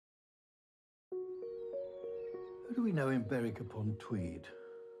Who do we know in Berwick-upon-Tweed?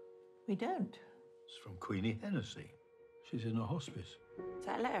 We don't. It's from Queenie Hennessy. She's in a hospice. Is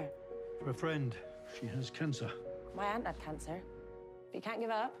that a letter? For a friend. She has cancer. My aunt had cancer. But you can't give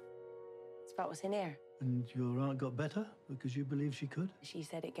up. It's about what's in here. And your aunt got better because you believe she could? She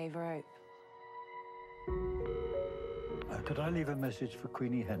said it gave her hope. Could I leave a message for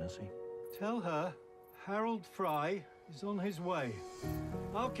Queenie Hennessy? Tell her Harold Fry is on his way.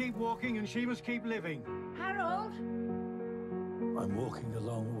 I'll keep walking and she must keep living. Harold? I'm walking a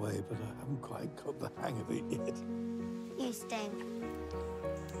long way, but I haven't quite got the hang of it yet. You stink.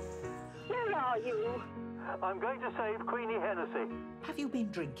 Where are you? I'm going to save Queenie Hennessy. Have you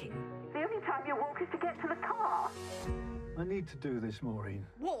been drinking? The only time you walk is to get to the car. I need to do this, Maureen.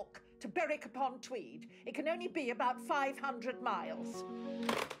 Walk to Berwick-upon-Tweed. It can only be about 500 miles.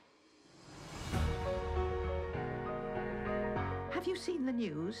 Have you seen the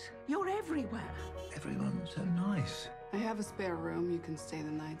news? You're everywhere. Everyone's so nice. I have a spare room. You can stay the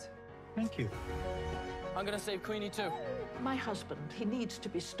night. Thank you. I'm gonna save Queenie too. My husband, he needs to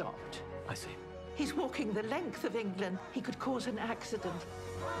be stopped. I see. He's walking the length of England. He could cause an accident.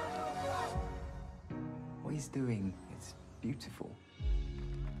 What he's doing is beautiful.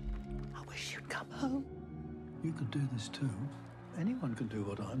 I wish you'd come home. You could do this too. Anyone can do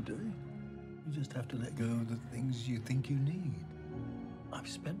what I'm doing. You just have to let go of the things you think you need. I've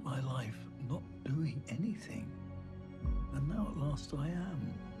spent my life not doing anything. And now at last I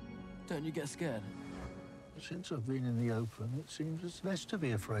am. Don't you get scared? Since I've been in the open, it seems there's less to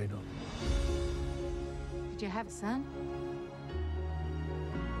be afraid of. Did you have a son?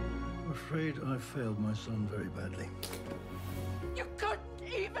 I'm afraid I failed my son very badly. You couldn't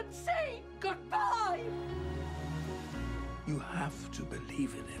even say goodbye! You have to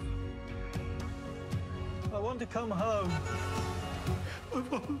believe in him. I want to come home. I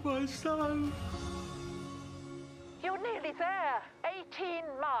want my son. You're nearly there. 18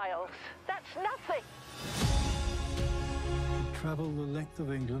 miles. That's nothing. Travel the length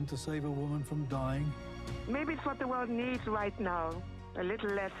of England to save a woman from dying. Maybe it's what the world needs right now. A little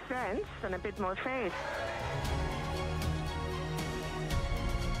less sense and a bit more faith.